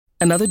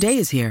Another day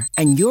is here,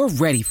 and you're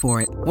ready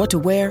for it. What to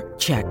wear?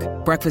 Check.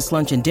 Breakfast,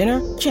 lunch, and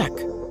dinner? Check.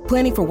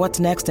 Planning for what's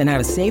next and how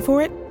to save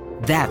for it?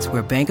 That's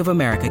where Bank of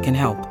America can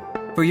help.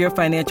 For your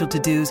financial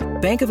to-dos,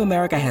 Bank of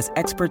America has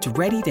experts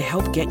ready to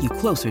help get you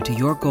closer to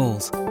your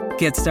goals.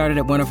 Get started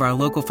at one of our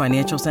local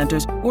financial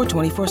centers or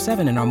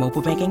 24/7 in our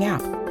mobile banking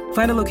app.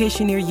 Find a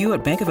location near you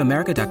at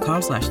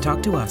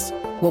bankofamerica.com/talktous.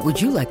 What would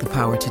you like the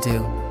power to do?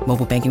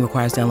 Mobile banking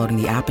requires downloading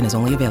the app and is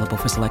only available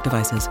for select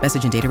devices.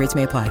 Message and data rates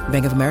may apply.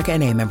 Bank of America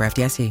N.A., member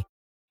FDIC.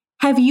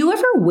 Have you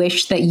ever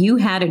wished that you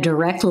had a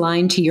direct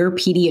line to your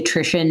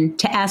pediatrician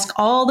to ask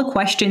all the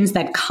questions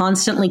that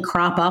constantly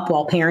crop up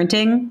while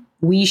parenting?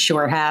 We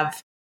sure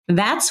have.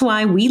 That's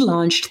why we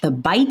launched the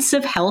Bites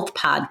of Health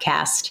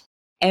podcast.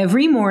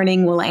 Every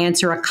morning, we'll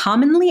answer a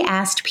commonly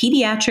asked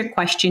pediatric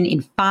question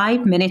in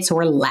 5 minutes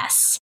or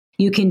less.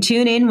 You can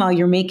tune in while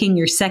you're making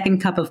your second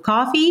cup of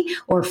coffee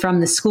or from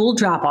the school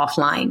drop-off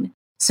line.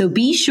 So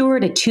be sure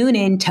to tune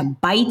in to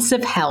Bites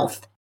of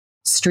Health,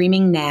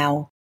 streaming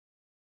now.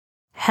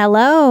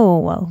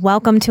 Hello,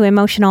 welcome to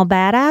Emotional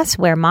Badass,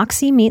 where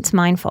Moxie meets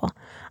Mindful.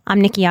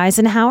 I'm Nikki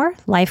Eisenhower,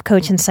 life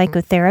coach and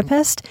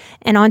psychotherapist,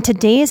 and on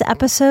today's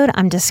episode,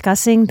 I'm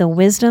discussing the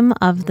wisdom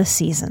of the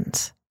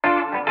seasons.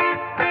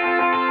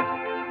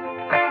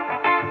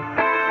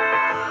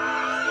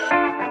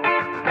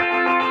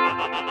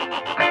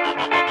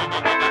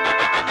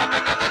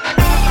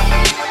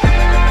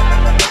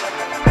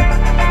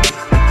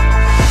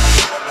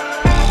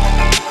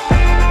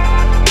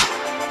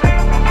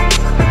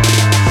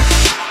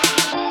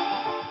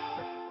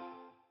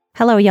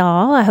 Hello,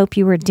 y'all. I hope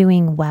you were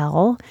doing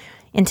well.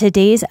 In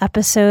today's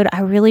episode, I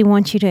really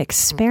want you to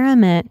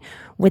experiment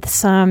with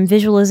some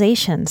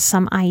visualizations,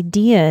 some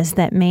ideas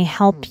that may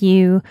help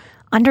you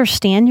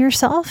understand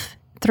yourself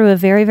through a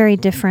very, very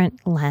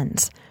different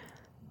lens.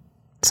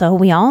 So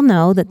we all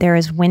know that there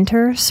is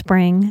winter,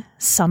 spring,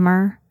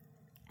 summer,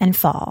 and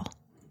fall.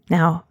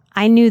 Now,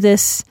 I knew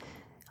this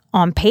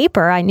on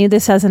paper. I knew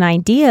this as an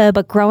idea,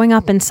 but growing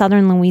up in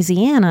southern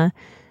Louisiana,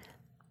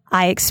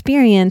 I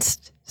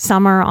experienced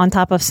summer on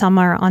top of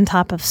summer on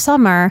top of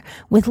summer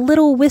with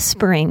little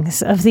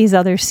whisperings of these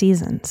other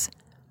seasons.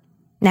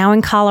 Now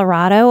in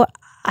Colorado,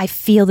 I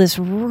feel this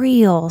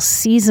real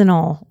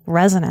seasonal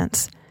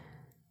resonance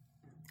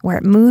where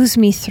it moves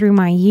me through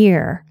my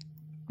year,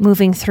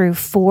 moving through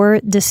 4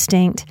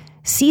 distinct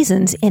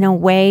seasons in a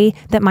way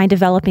that my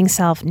developing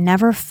self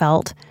never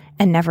felt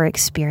and never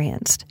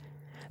experienced.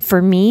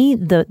 For me,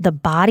 the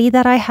body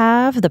that I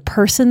have, the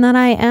person that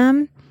I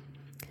am,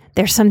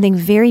 there's something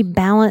very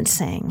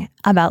balancing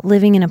about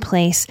living in a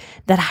place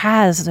that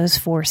has those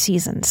 4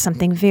 seasons,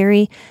 something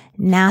very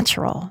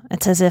natural.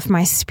 It's as if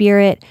my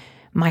spirit,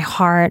 my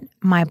heart,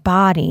 my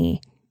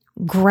body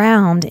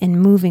ground in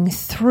moving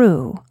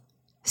through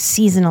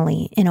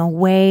seasonally in a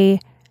way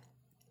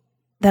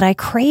that I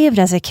craved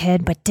as a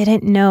kid but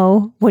didn't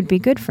know would be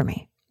good for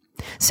me.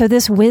 So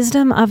this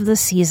wisdom of the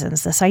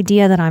seasons, this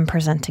idea that I'm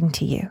presenting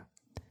to you,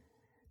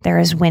 there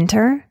is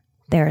winter,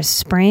 there is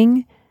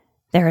spring,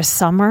 there is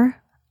summer,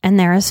 and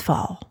there is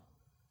fall.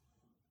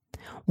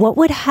 What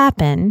would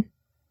happen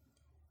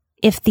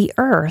if the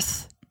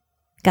earth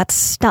got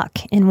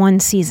stuck in one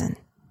season?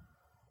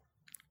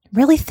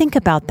 Really think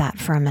about that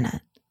for a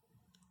minute.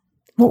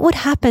 What would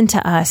happen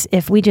to us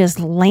if we just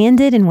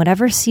landed in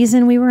whatever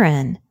season we were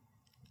in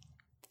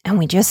and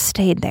we just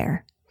stayed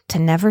there to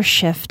never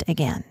shift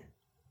again?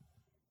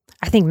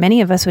 I think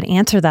many of us would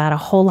answer that a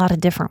whole lot of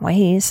different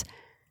ways.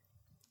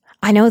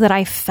 I know that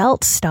I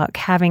felt stuck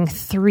having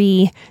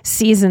 3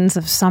 seasons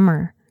of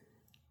summer.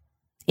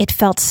 It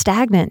felt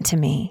stagnant to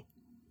me.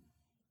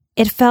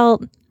 It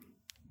felt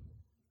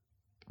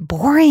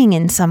boring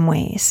in some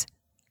ways.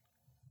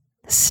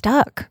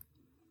 Stuck.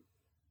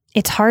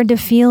 It's hard to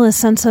feel a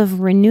sense of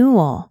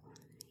renewal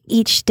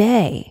each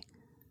day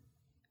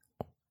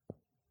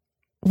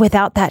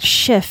without that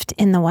shift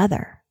in the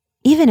weather,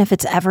 even if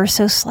it's ever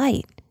so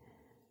slight.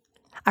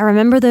 I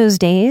remember those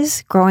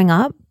days growing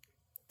up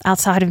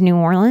outside of New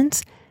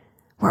Orleans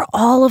where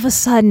all of a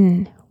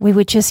sudden we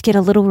would just get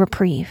a little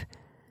reprieve.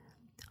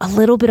 A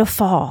little bit of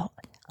fall,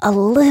 a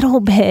little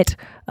bit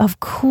of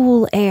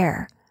cool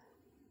air,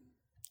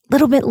 a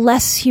little bit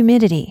less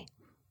humidity.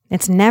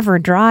 It's never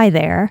dry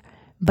there,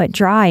 but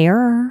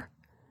drier.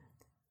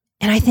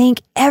 And I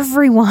think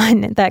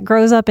everyone that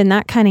grows up in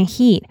that kind of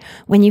heat,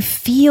 when you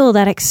feel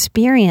that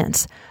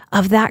experience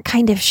of that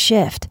kind of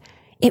shift,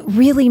 it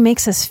really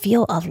makes us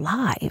feel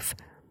alive.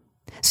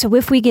 So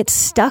if we get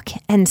stuck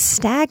and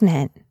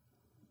stagnant,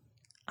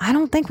 I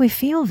don't think we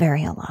feel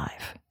very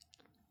alive.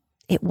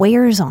 It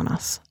wears on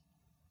us.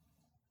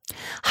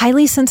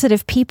 Highly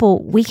sensitive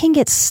people, we can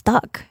get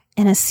stuck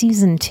in a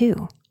season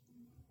too.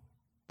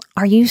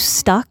 Are you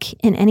stuck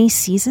in any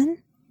season?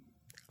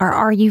 Or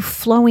are you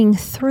flowing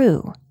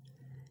through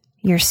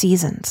your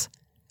seasons?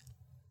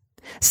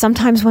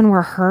 Sometimes when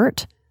we're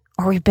hurt,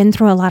 or we've been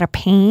through a lot of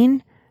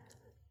pain,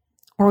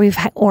 or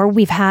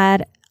we've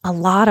had a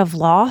lot of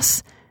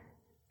loss,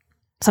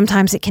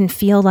 sometimes it can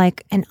feel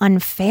like an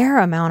unfair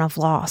amount of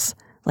loss.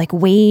 Like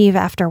wave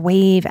after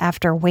wave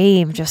after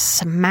wave just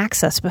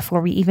smacks us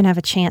before we even have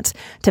a chance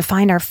to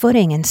find our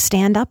footing and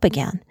stand up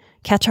again,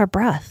 catch our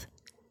breath.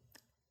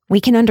 We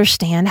can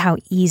understand how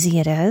easy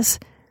it is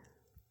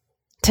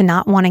to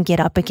not want to get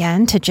up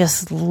again, to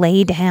just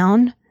lay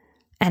down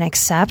and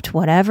accept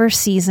whatever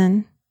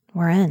season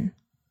we're in.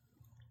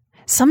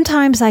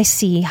 Sometimes I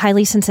see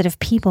highly sensitive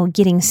people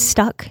getting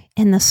stuck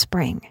in the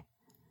spring.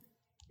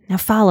 Now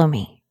follow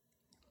me.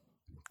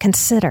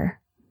 Consider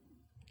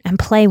and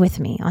play with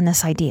me on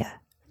this idea.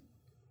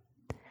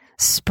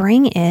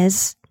 Spring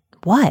is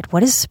what?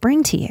 What is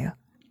spring to you?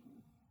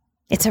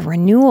 It's a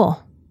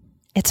renewal.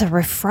 It's a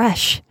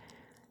refresh.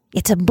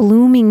 It's a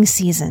blooming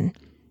season.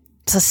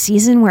 It's a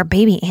season where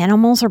baby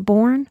animals are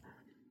born.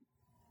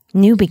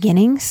 New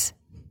beginnings.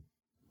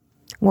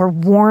 We're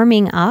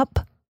warming up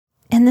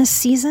in this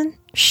season,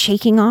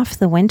 shaking off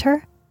the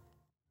winter.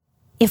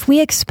 If we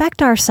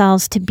expect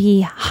ourselves to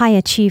be high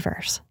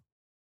achievers,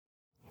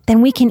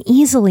 then we can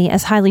easily,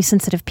 as highly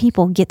sensitive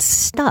people, get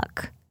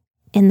stuck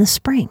in the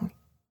spring.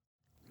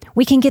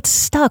 We can get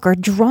stuck or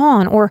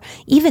drawn or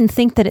even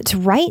think that it's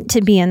right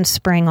to be in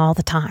spring all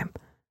the time.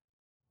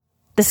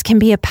 This can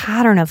be a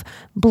pattern of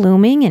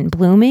blooming and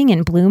blooming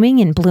and blooming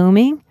and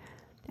blooming,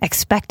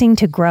 expecting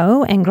to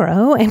grow and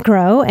grow and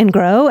grow and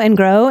grow and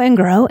grow and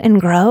grow and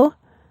grow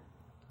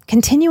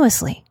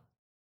continuously.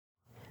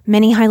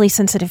 Many highly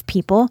sensitive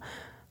people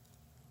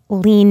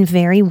lean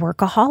very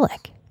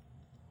workaholic.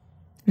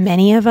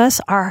 Many of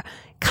us are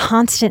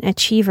constant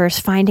achievers,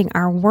 finding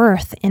our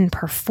worth in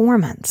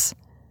performance.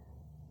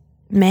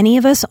 Many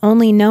of us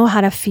only know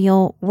how to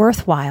feel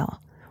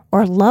worthwhile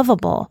or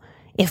lovable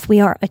if we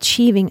are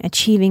achieving.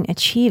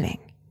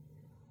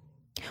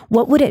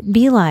 What would it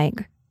be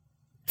like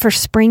for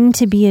spring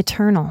to be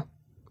eternal?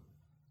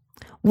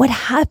 What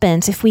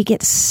happens if we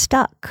get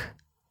stuck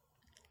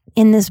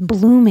in this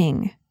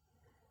blooming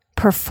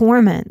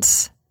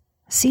performance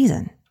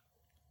season?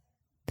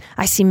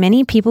 I see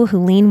many people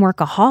who lean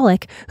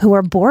workaholic, who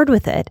are bored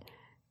with it,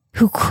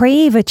 who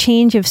crave a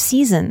change of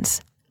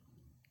seasons,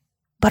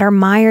 but are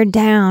mired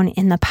down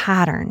in the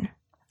pattern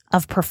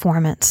of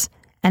performance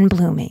and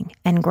blooming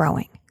and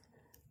growing.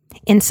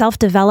 In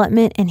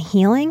self-development and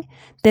healing,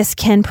 this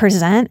can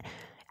present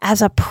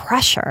as a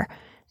pressure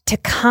to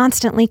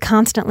constantly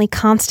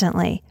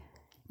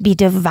be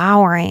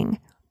devouring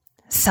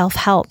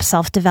self-help,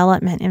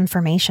 self-development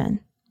information.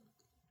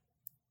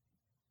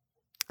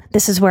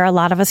 This is where a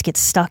lot of us get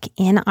stuck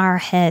in our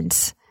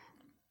heads.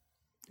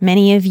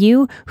 Many of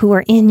you who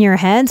are in your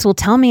heads will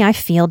tell me I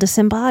feel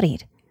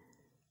disembodied.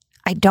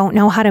 I don't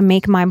know how to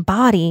make my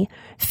body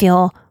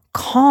feel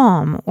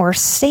calm or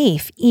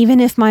safe, even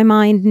if my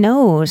mind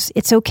knows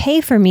it's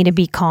okay for me to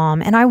be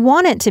calm and I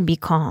want it to be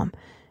calm.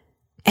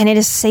 And it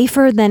is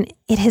safer than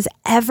it has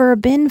ever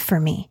been for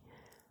me.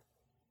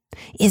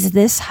 Is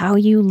this how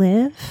you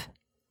live?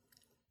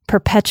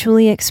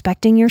 Perpetually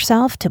expecting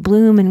yourself to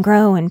bloom and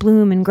grow and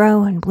bloom and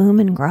grow and bloom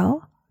and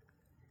grow?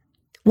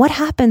 What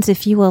happens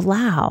if you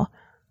allow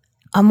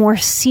a more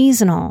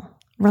seasonal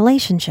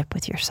relationship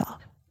with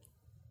yourself?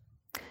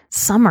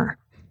 Summer.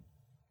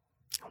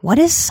 What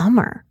is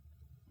summer?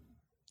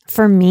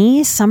 For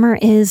me, summer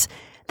is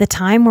the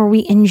time where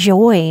we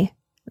enjoy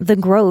the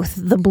growth,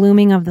 the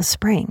blooming of the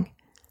spring.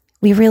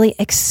 We really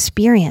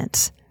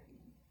experience.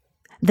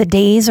 The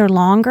days are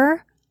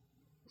longer.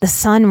 The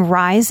sun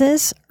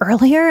rises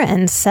earlier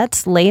and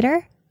sets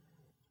later.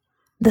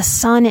 The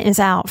sun is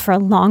out for a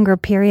longer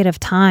period of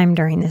time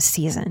during this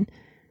season.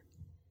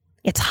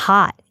 It's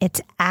hot. It's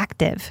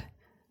active.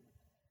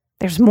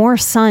 There's more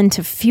sun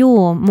to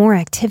fuel more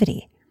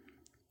activity.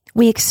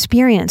 We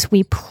experience,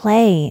 we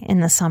play in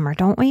the summer,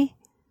 don't we?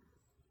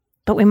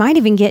 But we might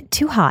even get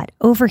too hot,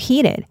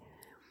 overheated.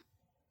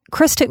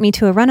 Chris took me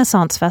to a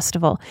Renaissance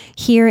festival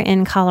here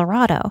in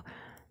Colorado.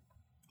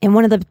 In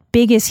one of the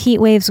biggest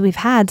heat waves we've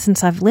had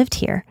since I've lived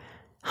here,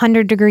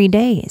 100-degree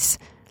days.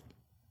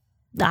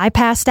 I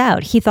passed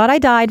out. He thought I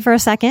died for a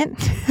second.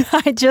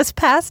 I just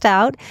passed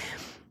out.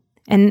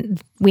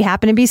 And we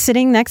happened to be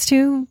sitting next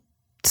to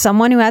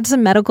someone who had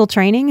some medical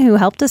training who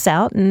helped us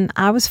out, and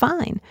I was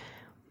fine.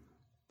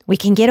 We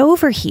can get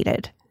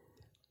overheated.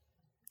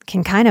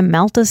 Can kind of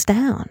melt us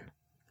down.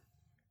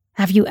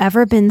 Have you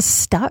ever been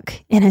stuck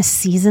in a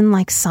season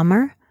like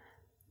summer?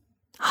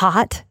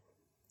 Hot?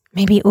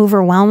 Maybe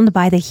overwhelmed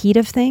by the heat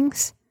of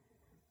things?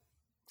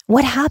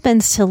 What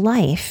happens to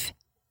life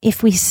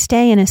if we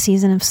stay in a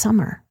season of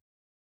summer?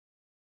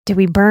 Do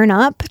we burn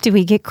up? Do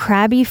we get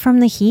crabby from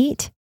the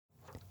heat?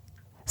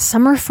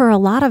 Summer for a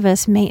lot of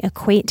us may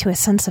equate to a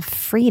sense of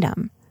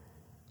freedom.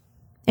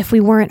 If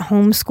we weren't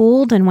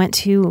homeschooled and went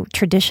to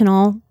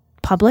traditional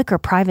public or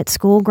private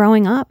school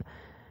growing up,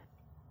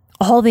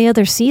 all the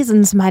other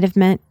seasons might have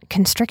meant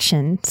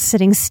constriction,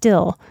 sitting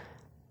still,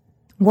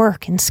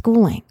 work and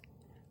schooling.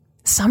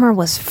 Summer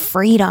was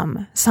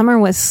freedom. Summer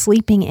was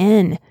sleeping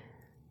in.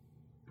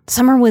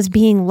 Summer was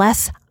being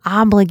less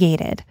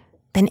obligated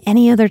than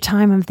any other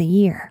time of the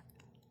year.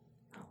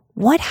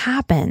 What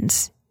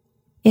happens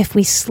if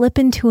we slip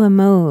into a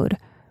mode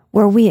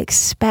where we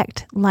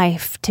expect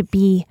life to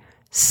be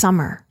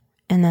summer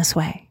in this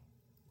way.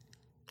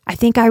 I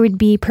think I would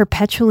be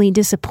perpetually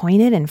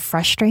disappointed and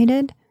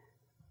frustrated.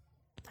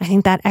 I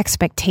think that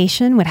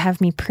expectation would have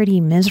me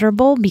pretty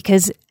miserable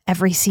because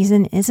every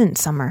season isn't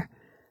summer.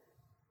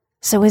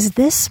 So is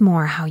this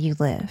more how you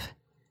live?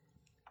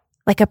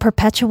 Like a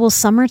perpetual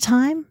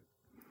summertime?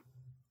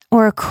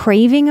 Or a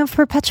craving of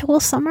perpetual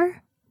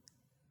summer?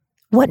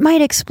 What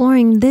might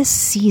exploring this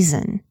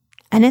season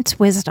and its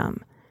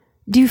wisdom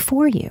do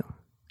for you?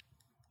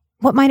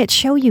 What might it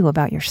show you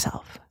about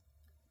yourself?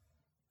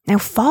 Now,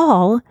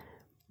 fall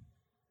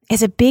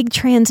is a big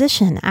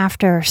transition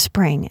after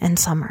spring and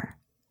summer.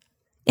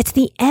 It's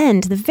the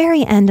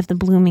very end of the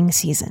blooming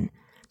season.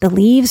 The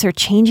leaves are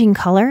changing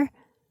color.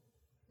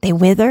 They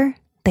wither,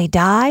 they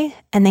die,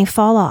 and they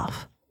fall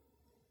off.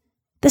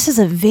 This is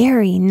a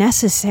very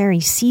necessary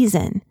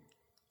season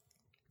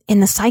in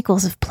the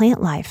cycles of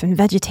plant life and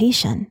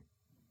vegetation.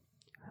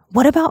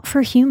 What about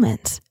for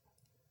humans?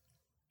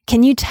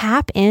 Can you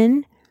tap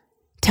in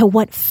to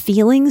what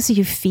feelings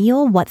you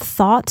feel, what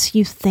thoughts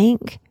you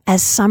think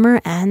as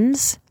summer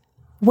ends?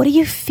 What do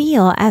you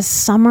feel as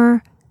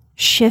summer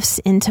shifts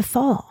into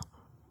fall?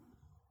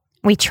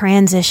 We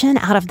transition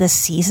out of the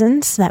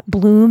seasons that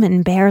bloom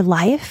and bear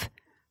life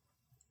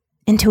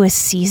into a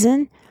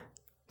season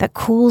that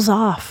cools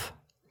off,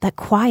 that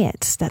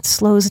quiets, that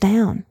slows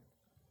down.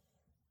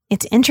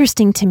 It's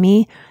interesting to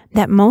me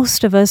that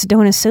most of us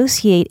don't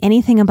associate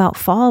anything about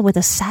fall with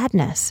a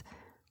sadness.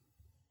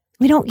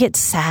 We don't get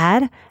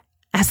sad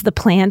as the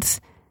plants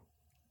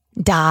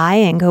die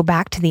and go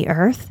back to the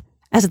earth,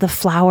 as the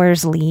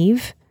flowers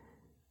leave,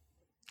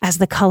 as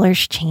the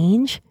colors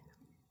change.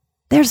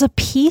 There's a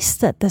peace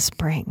that this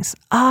brings.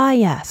 Ah,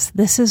 yes,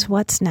 this is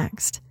what's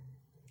next.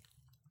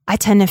 I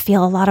tend to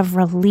feel a lot of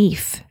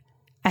relief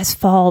as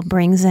fall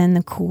brings in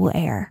the cool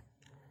air.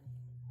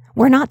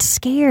 We're not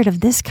scared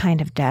of this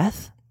kind of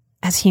death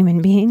as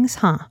human beings,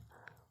 huh?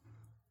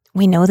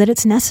 We know that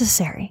it's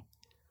necessary.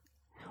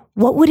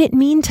 What would it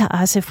mean to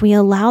us if we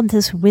allowed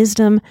this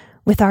wisdom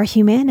with our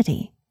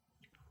humanity?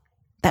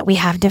 That we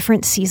have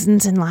different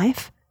seasons in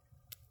life?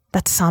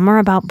 That some are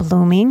about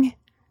blooming,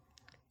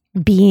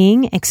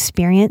 being,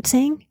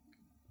 experiencing,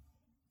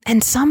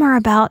 and some are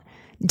about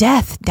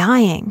death,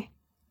 dying,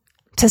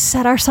 to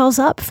set ourselves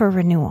up for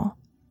renewal.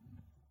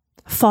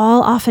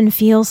 Fall often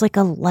feels like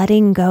a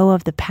letting go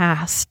of the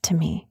past to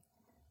me.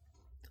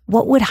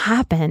 What would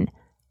happen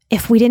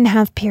if we didn't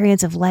have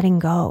periods of letting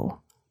go,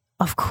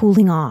 of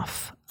cooling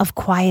off, of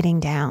quieting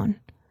down,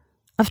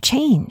 of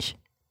change?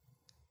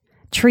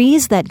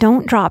 Trees that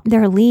don't drop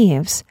their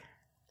leaves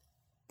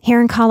here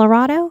in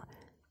Colorado,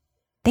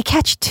 they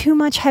catch too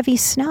much heavy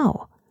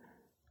snow.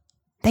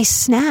 They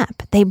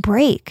snap, they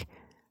break.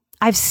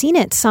 I've seen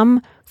it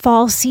some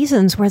fall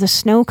seasons where the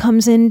snow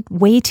comes in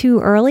way too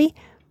early.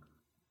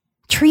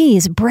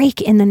 Trees break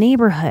in the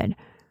neighborhood,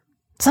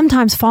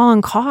 sometimes fall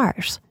on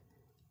cars.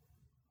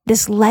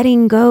 This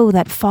letting go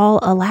that fall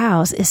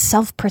allows is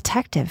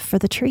self-protective for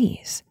the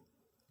trees.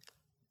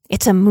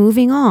 It's a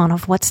moving on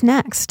of what's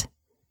next.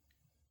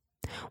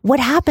 What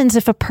happens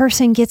if a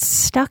person gets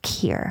stuck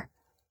here?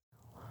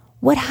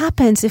 What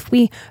happens if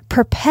we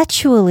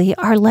perpetually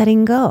are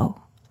letting go?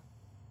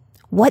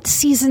 What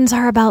seasons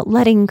are about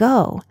letting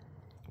go,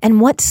 and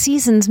what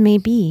seasons may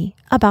be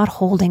about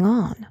holding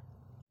on?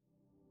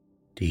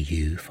 Do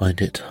you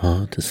find it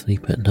hard to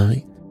sleep at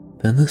night?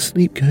 Then the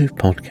Sleep Cove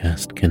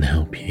podcast can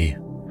help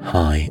you.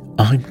 Hi,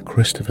 I'm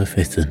Christopher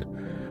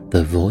Fitton,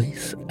 the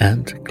voice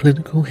and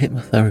clinical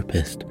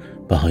hypnotherapist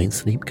behind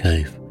Sleep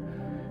Cove.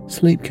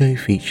 Sleep Cove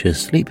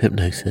features sleep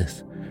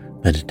hypnosis,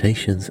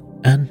 meditations,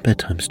 and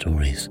bedtime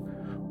stories,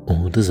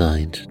 all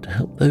designed to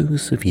help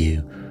those of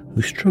you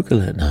who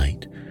struggle at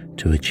night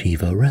to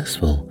achieve a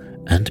restful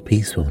and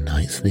peaceful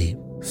night's sleep.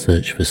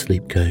 Search for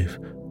Sleep Cove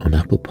on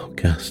Apple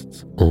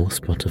Podcasts or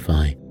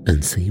Spotify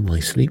and see why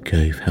Sleep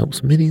Cove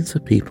helps millions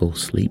of people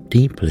sleep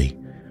deeply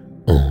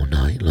all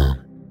night long.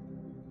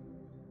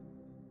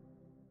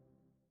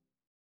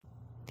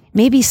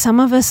 Maybe some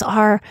of us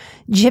are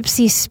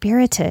gypsy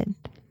spirited,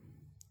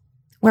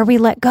 where we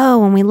let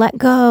go and we let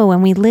go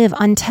and we live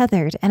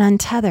untethered and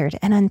untethered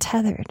and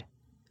untethered.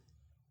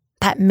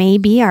 That may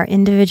be our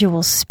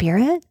individual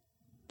spirit,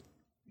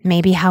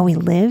 maybe how we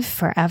live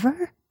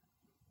forever.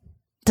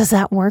 Does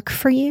that work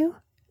for you?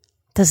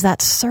 Does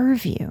that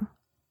serve you?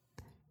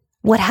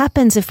 What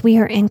happens if we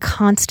are in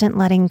constant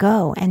letting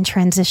go and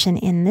transition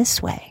in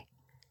this way?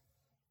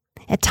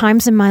 At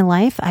times in my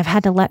life, I've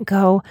had to let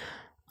go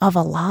of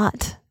a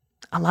lot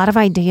of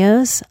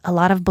ideas, a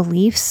lot of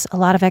beliefs, a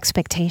lot of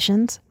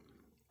expectations,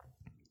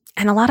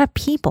 and a lot of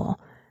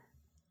people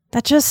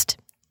that just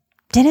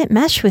didn't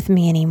mesh with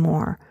me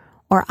anymore,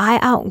 or I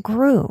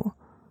outgrew,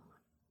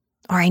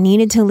 or I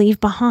needed to leave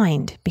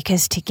behind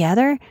because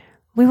together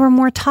we were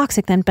more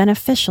toxic than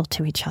beneficial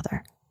to each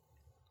other.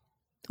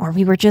 Or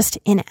we were just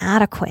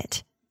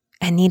inadequate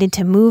and needed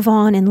to move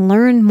on and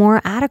learn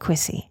more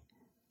adequacy.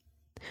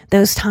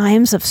 Those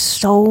times of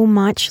so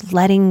much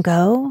letting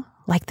go,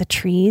 like the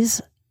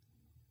trees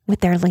with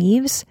their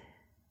leaves,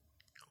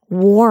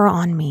 wore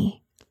on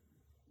me.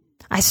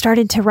 I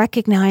started to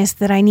recognize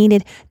that I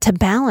needed to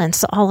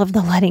balance all of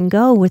the letting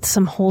go with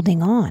some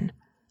holding on.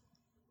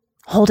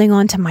 Holding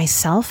on to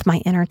myself,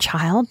 my inner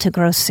child, to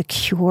grow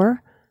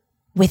secure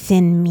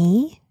within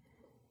me,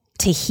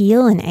 to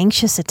heal an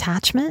anxious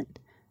attachment,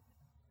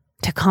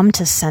 to come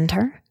to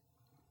center,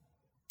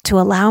 to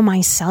allow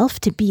myself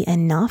to be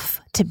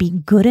enough, to be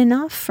good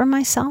enough for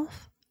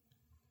myself.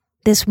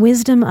 This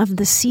wisdom of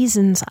the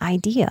seasons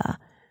idea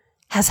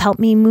has helped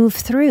me move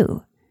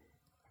through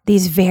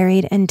these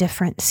varied and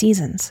different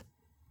seasons.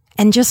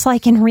 And just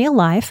like in real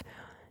life,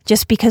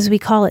 just because we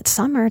call it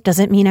summer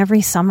doesn't mean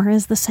every summer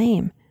is the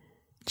same.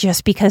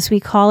 Just because we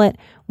call it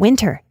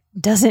winter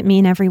doesn't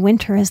mean every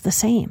winter is the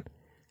same.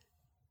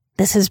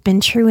 This has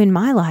been true in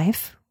my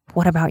life.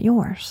 What about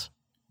yours?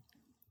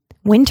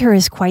 Winter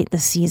is quite the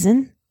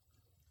season,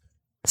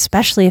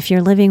 especially if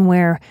you're living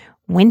where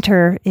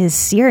winter is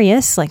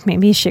serious, like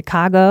maybe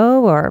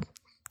Chicago or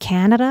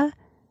Canada,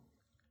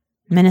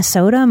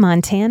 Minnesota,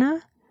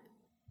 Montana.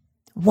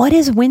 What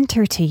is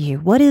winter to you?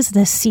 What is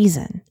this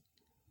season?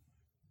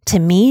 To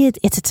me,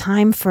 it's a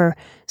time for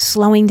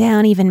slowing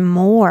down even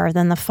more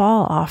than the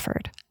fall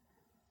offered,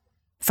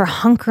 for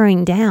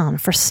hunkering down,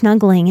 for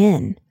snuggling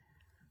in,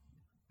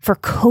 for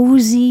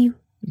cozy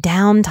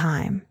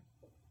downtime,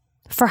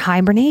 for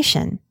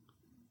hibernation,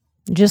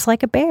 just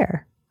like a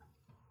bear.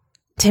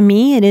 To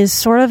me, it is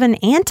sort of an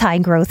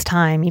anti-growth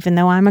time, even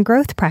though I'm a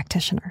growth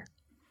practitioner.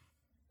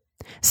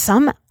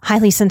 Some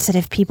highly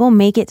sensitive people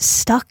may get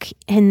stuck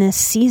in this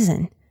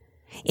season.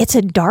 It's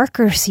a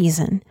darker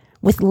season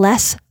with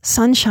less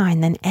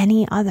sunshine than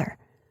any other.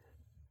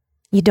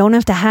 You don't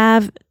have to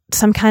have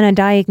some kind of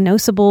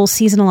diagnosable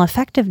seasonal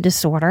affective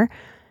disorder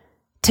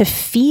to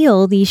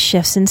feel these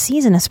shifts in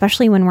season,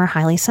 especially when we're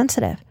highly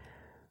sensitive.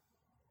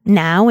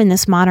 Now, in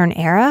this modern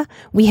era,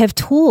 we have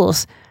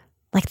tools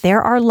like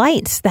there are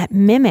lights that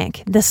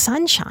mimic the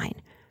sunshine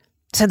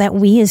so that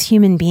we as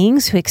human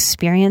beings who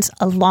experience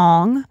a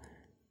long,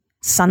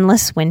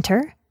 sunless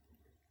winter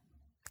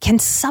can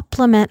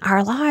supplement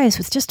our lives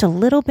with just a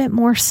little bit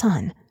more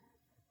sun.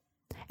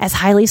 As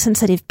highly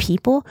sensitive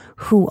people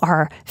who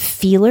are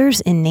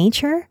feelers in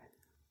nature,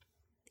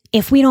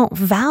 if we don't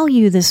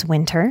value this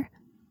winter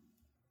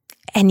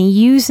and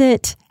use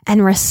it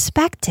and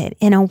respect it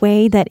in a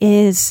way that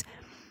is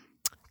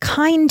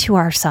kind to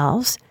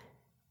ourselves,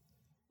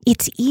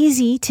 it's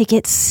easy to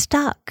get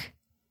stuck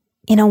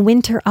in a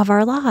winter of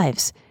our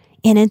lives,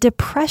 in a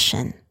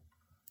depression.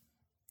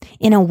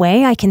 In a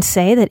way, I can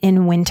say that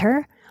in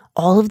winter,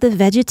 all of the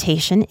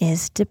vegetation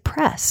is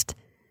depressed.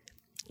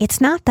 It's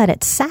not that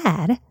it's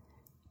sad.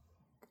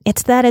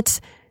 It's that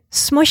it's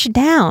smushed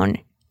down.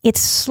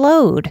 It's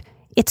slowed.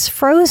 It's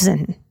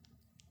frozen.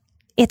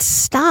 It's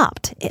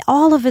stopped.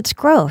 All of its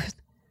growth.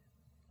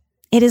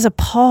 It is a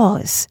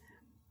pause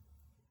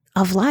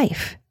of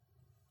life.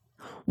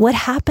 What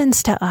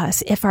happens to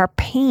us if our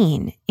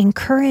pain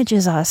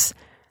encourages us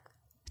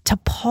to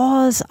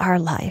pause our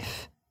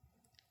life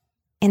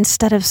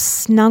instead of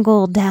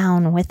snuggle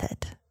down with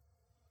it?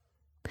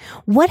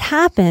 What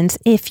happens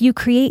if you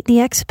create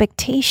the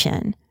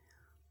expectation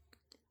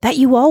that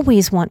you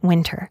always want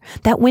winter,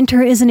 that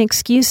winter is an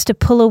excuse to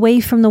pull away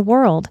from the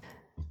world?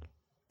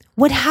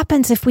 What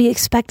happens if we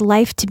expect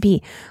life to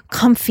be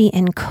comfy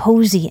and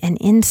cozy and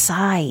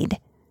inside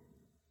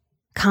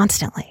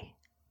constantly?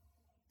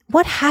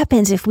 What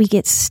happens if we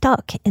get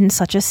stuck in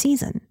such a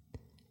season?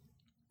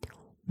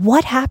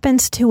 What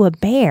happens to a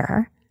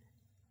bear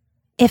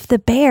if the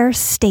bear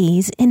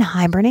stays in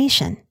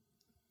hibernation?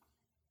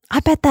 I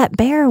bet that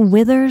bear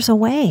withers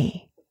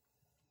away,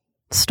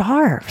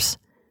 starves,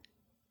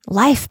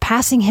 life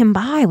passing him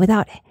by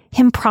without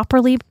him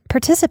properly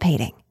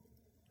participating.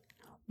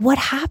 What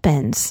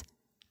happens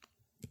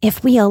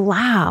if we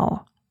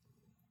allow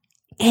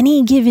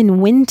any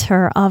given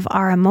winter of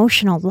our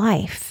emotional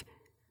life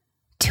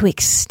to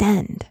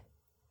extend?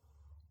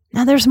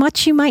 Now, there's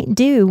much you might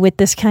do with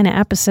this kind of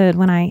episode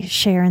when I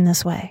share in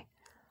this way.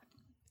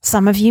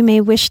 Some of you may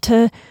wish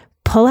to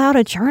pull out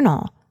a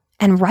journal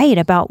and write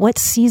about what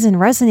season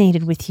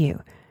resonated with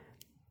you,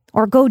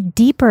 or go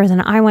deeper than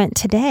I went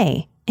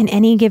today in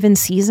any given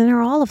season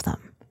or all of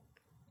them.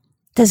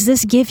 Does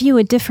this give you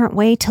a different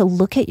way to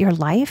look at your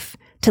life,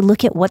 to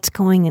look at what's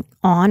going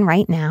on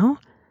right now?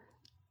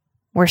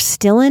 We're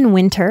still in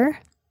winter.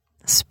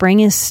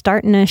 Spring is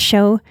starting to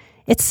show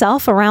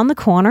itself around the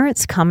corner.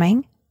 It's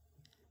coming.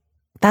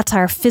 That's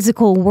our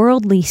physical,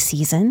 worldly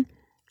season.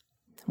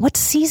 What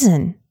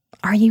season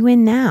are you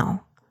in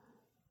now?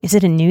 Is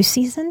it a new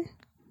season?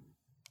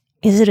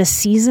 Is it a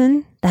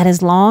season that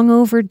is long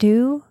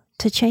overdue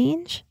to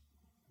change?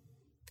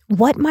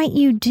 What might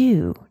you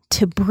do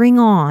to bring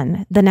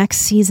on the next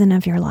season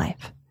of your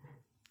life?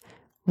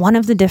 One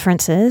of the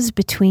differences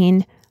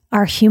between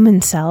our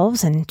human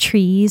selves and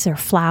trees or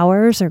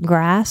flowers or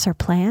grass or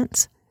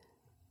plants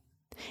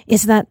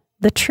is that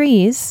the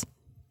trees,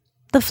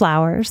 the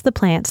flowers, the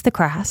plants, the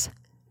grass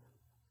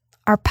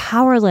are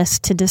powerless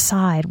to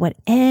decide what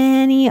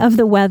any of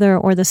the weather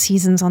or the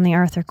seasons on the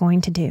earth are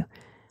going to do.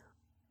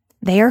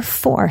 They are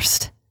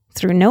forced,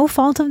 through no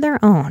fault of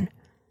their own,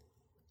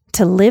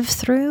 to live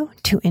through,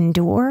 to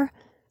endure,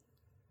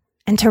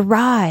 and to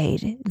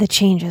ride the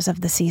changes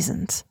of the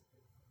seasons.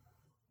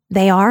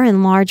 They are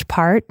in large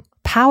part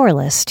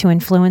powerless to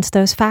influence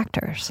those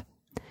factors.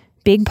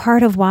 Big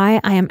part of why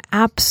I am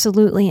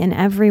absolutely in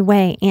every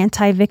way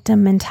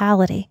anti-victim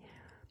mentality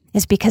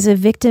is because a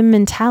victim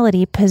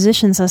mentality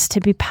positions us to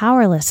be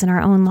powerless in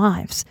our own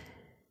lives.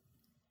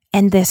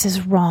 And this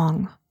is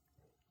wrong.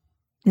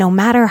 No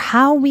matter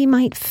how we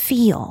might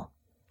feel,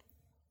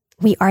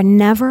 we are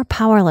never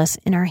powerless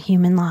in our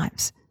human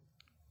lives.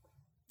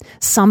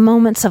 Some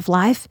moments of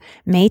life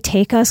may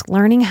take us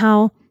learning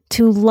how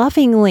to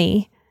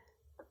lovingly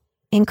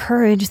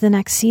encourage the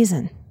next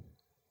season.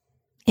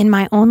 In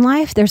my own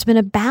life, there's been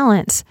a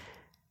balance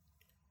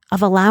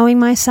of allowing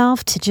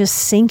myself to just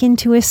sink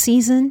into a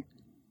season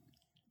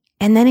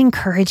and then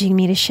encouraging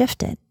me to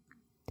shift it.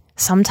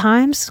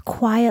 Sometimes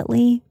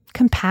quietly,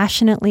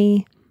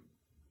 compassionately,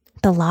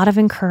 with a lot of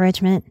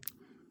encouragement.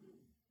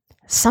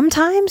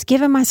 Sometimes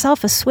giving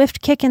myself a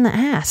swift kick in the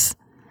ass.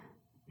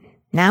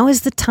 Now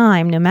is the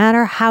time, no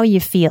matter how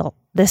you feel.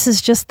 This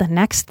is just the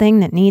next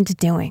thing that needs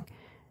doing.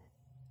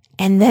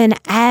 And then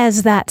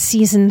as that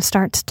season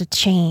starts to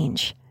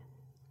change,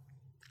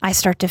 I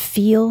start to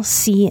feel,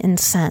 see, and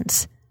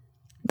sense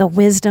the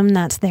wisdom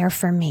that's there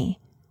for me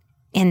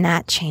in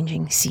that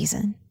changing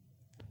season.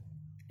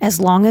 As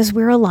long as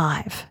we're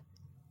alive,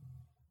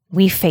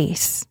 we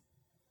face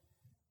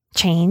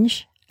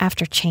change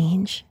after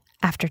change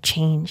after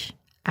change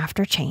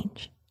after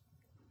change.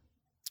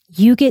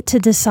 You get to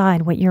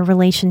decide what your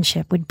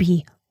relationship would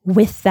be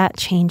with that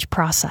change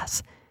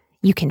process.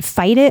 You can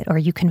fight it or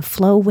you can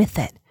flow with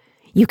it.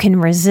 You can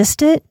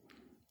resist it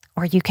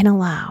or you can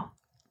allow.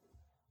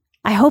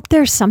 I hope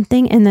there's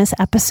something in this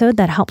episode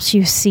that helps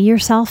you see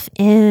yourself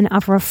in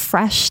a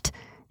refreshed,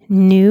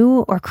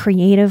 new, or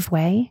creative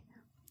way.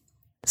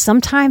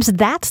 Sometimes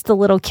that's the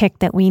little kick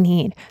that we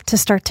need to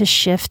start to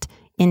shift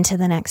into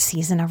the next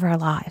season of our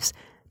lives.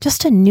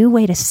 Just a new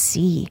way to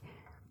see,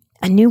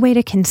 a new way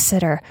to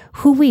consider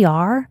who we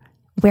are,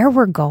 where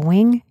we're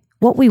going,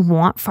 what we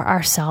want for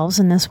ourselves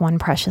in this one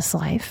precious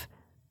life.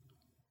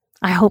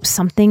 I hope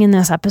something in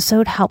this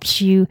episode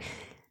helps you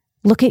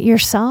look at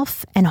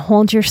yourself and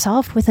hold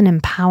yourself with an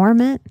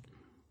empowerment,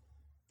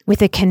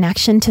 with a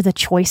connection to the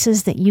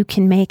choices that you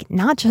can make,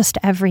 not just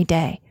every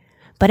day,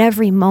 but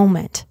every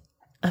moment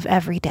of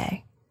every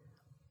day.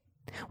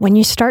 When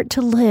you start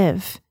to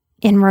live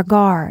in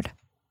regard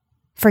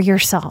for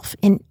yourself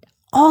in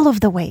all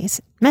of the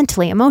ways,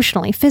 mentally,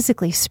 emotionally,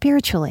 physically,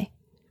 spiritually,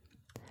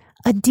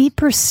 a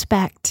deep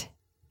respect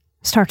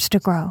starts to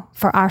grow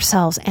for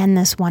ourselves and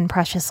this one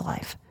precious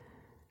life.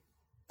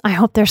 I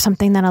hope there's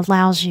something that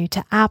allows you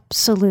to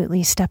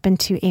absolutely step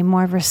into a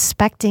more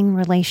respecting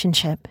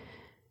relationship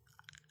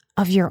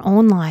of your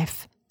own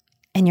life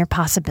and your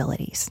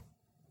possibilities.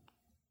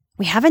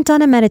 We haven't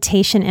done a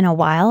meditation in a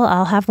while.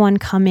 I'll have one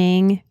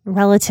coming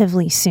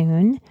relatively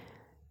soon.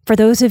 For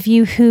those of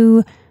you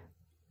who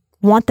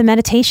want the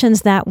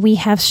meditations that we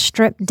have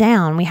stripped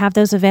down, we have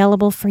those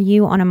available for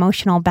you on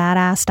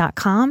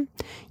emotionalbadass.com.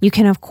 You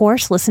can, of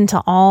course, listen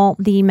to all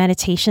the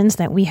meditations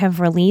that we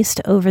have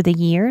released over the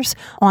years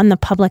on the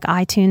public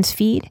iTunes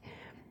feed.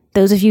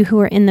 Those of you who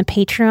are in the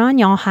Patreon,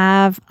 y'all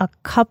have a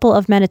couple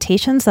of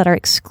meditations that are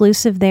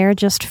exclusive there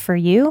just for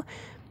you.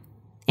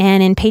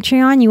 And in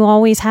Patreon, you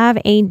always have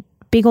a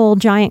big old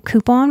giant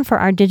coupon for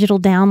our digital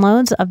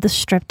downloads of the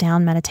stripped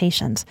down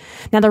meditations.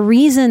 Now, the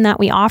reason that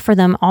we offer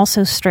them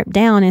also stripped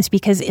down is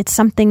because it's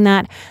something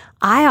that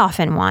I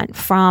often want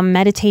from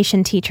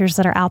meditation teachers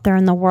that are out there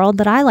in the world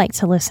that I like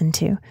to listen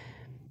to.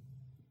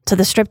 So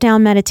the stripped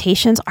down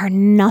meditations are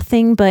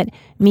nothing but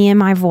me and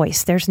my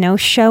voice. There's no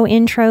show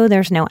intro,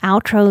 there's no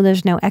outro,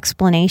 there's no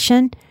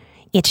explanation.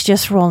 It's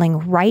just rolling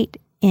right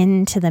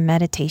into the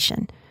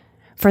meditation.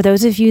 For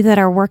those of you that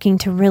are working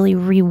to really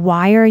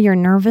rewire your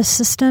nervous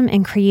system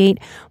and create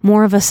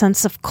more of a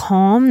sense of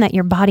calm that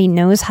your body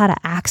knows how to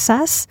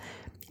access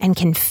and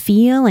can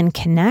feel and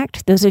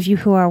connect, those of you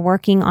who are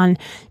working on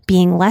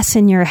being less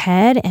in your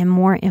head and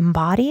more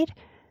embodied,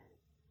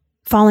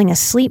 falling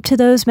asleep to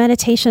those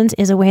meditations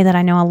is a way that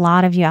I know a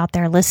lot of you out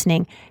there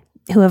listening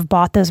who have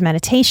bought those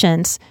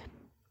meditations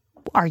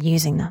are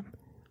using them.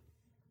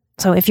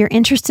 So if you're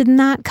interested in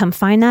that, come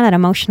find that at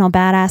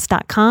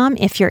emotionalbadass.com.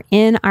 If you're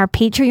in our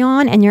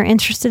Patreon and you're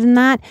interested in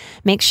that,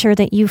 make sure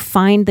that you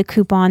find the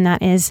coupon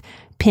that is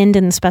pinned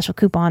in the special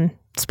coupon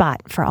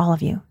spot for all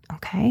of you.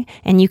 Okay.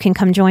 And you can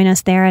come join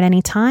us there at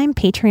any time,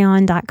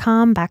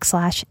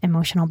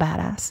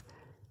 patreon.com/emotionalbadass.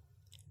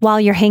 While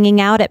you're hanging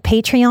out at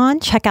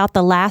Patreon, check out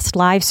the last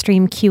live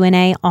stream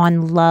Q&A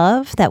on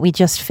love that we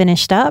just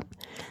finished up.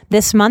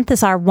 This month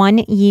is our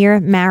 1-year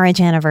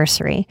marriage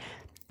anniversary.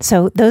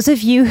 So those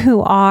of you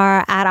who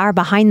are at our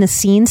behind the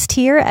scenes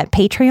tier at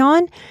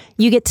Patreon,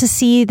 you get to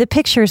see the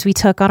pictures we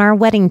took on our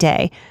wedding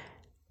day.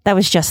 That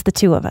was just the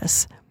two of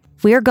us.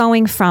 We're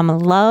going from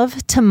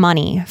love to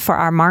money for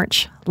our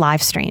March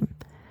live stream.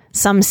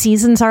 Some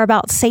seasons are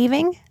about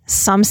saving.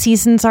 Some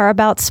seasons are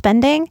about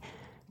spending.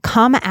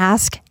 Come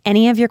ask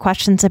any of your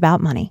questions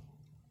about money.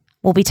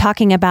 We'll be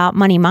talking about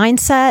money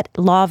mindset,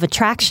 law of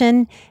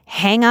attraction,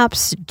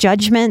 hang-ups,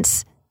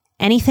 judgments,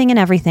 anything and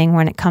everything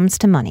when it comes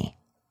to money.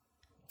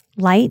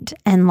 Light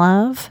and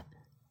love,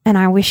 and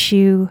I wish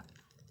you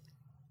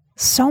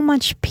so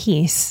much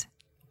peace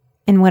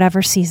in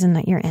whatever season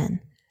that you're in.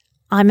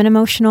 I'm an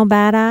emotional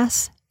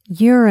badass.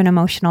 You're an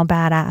emotional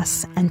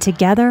badass. And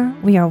together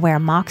we are where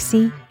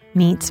Moxie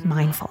meets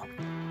mindful.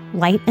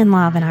 Light and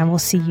love, and I will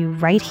see you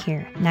right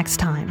here next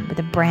time with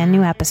a brand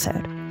new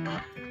episode.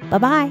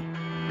 Bye-bye.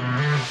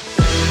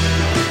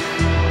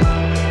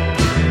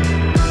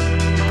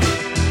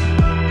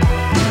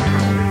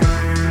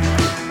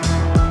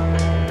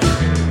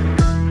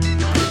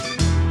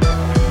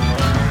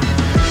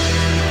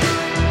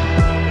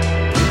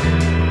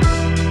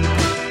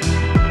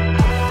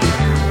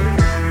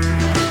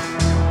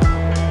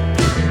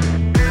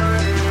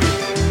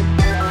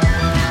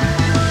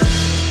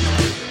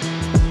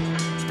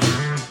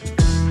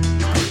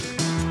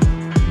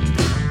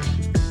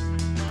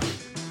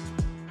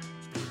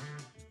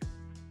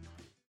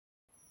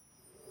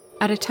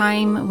 At a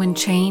time when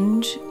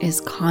change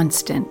is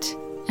constant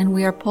and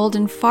we are pulled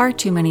in far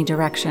too many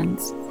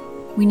directions,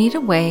 we need a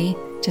way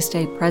to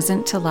stay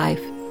present to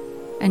life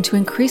and to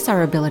increase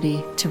our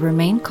ability to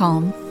remain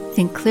calm,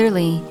 think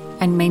clearly,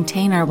 and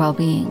maintain our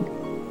well-being.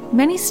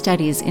 Many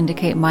studies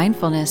indicate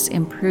mindfulness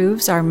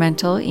improves our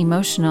mental,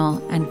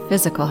 emotional, and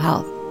physical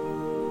health.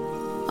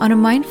 On A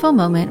Mindful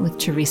Moment with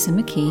Teresa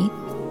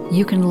McKee,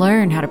 you can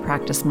learn how to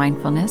practice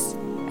mindfulness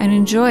and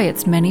enjoy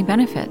its many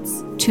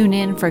benefits. Tune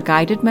in for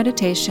guided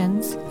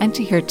meditations and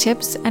to hear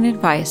tips and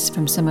advice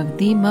from some of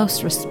the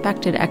most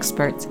respected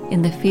experts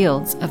in the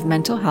fields of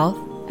mental health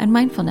and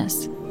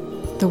mindfulness.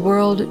 The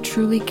world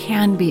truly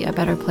can be a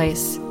better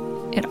place.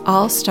 It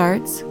all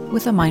starts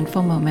with a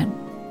mindful moment.